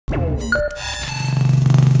Welcome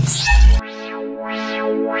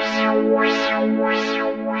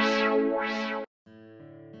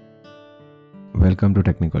to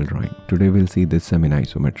Technical Drawing. Today we'll see this sum in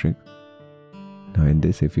isometric. Now in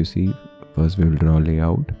this, if you see, first we will draw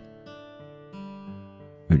layout.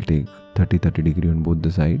 We'll take 30 degree on both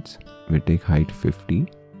the sides. We'll take height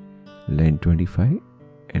 50, length 25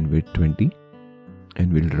 and width 20,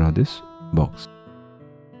 and we'll draw this box.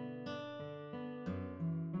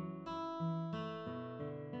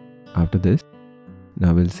 After this,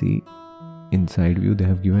 now we'll see inside view they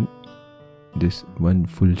have given this one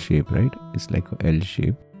full shape, right? It's like a L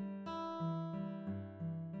shape.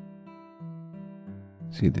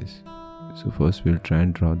 See this. So first we'll try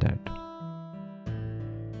and draw that.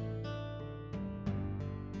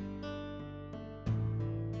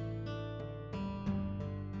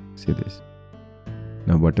 See this.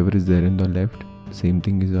 Now whatever is there in the left, same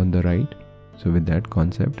thing is on the right. So with that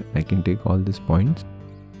concept, I can take all these points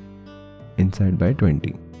inside by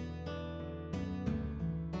 20.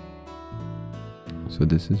 So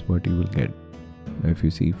this is what you will get. Now if you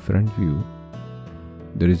see front view,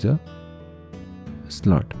 there is a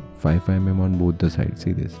slot 5 mm on both the sides.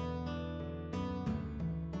 See this.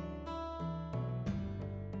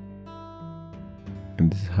 And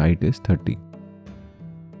this height is 30.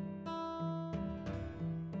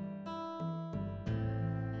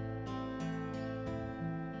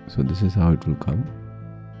 So this is how it will come.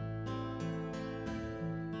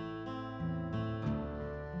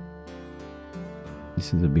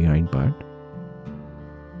 This is the behind part.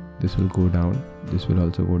 This will go down. This will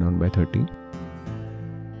also go down by 30.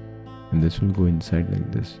 And this will go inside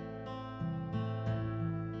like this.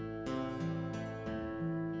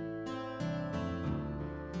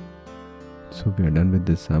 So we are done with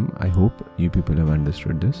this sum. I hope you people have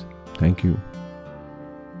understood this. Thank you.